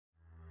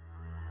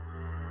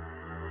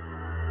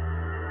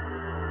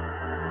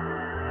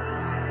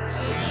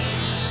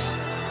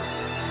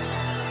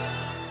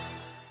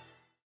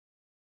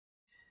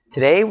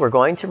Today we're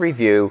going to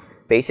review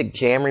basic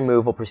jam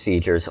removal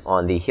procedures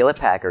on the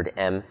Hewlett-Packard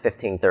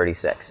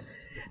M1536.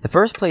 The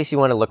first place you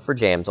want to look for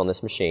jams on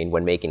this machine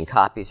when making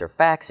copies or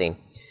faxing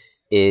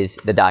is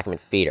the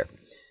document feeder.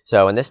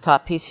 So in this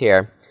top piece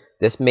here,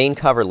 this main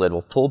cover lid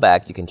will pull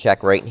back. You can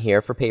check right in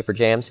here for paper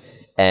jams,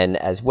 and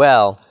as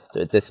well,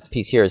 this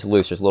piece here is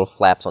loose. There's little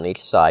flaps on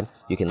each side.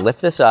 You can lift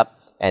this up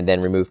and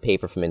then remove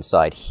paper from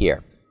inside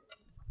here.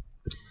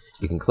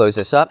 You can close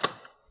this up.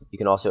 You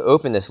can also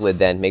open this lid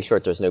then, make sure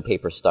that there's no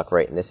paper stuck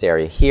right in this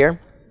area here,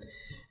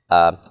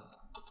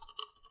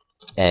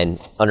 and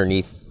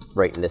underneath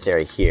right in this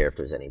area here if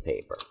there's any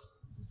paper.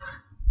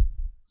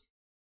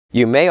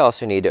 You may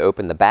also need to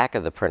open the back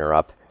of the printer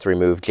up to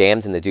remove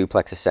jams in the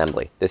duplex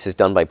assembly. This is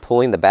done by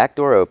pulling the back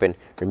door open,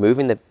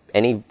 removing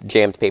any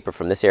jammed paper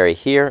from this area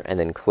here, and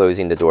then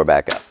closing the door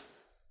back up.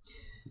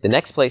 The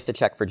next place to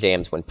check for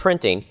jams when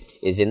printing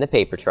is in the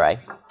paper tray.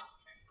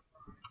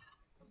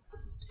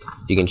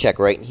 You can check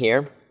right in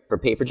here for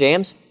paper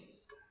jams,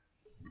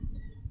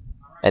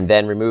 and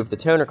then remove the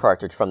toner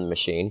cartridge from the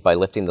machine by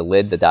lifting the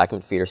lid, the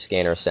document feeder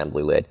scanner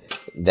assembly lid,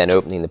 then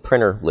opening the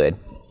printer lid.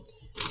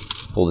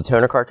 Pull the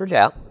toner cartridge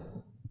out.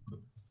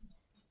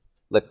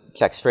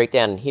 Check straight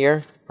down in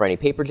here for any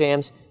paper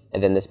jams,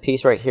 and then this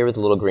piece right here with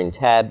the little green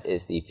tab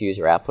is the fuse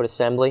or output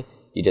assembly.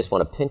 You just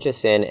want to pinch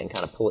this in and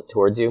kind of pull it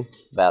towards you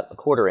about a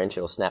 1/4 inch.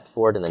 It'll snap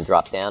forward and then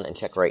drop down, and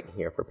check right in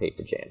here for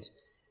paper jams.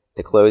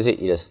 To close it,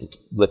 you just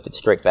lift it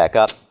straight back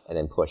up and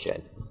then push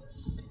in.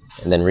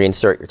 And then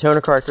reinsert your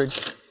toner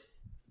cartridge,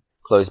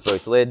 close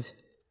both lids,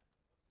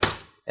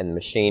 and the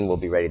machine will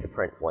be ready to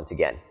print once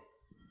again.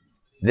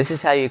 This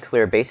is how you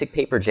clear basic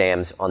paper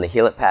jams on the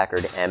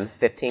Hewlett-Packard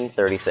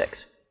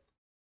M1536.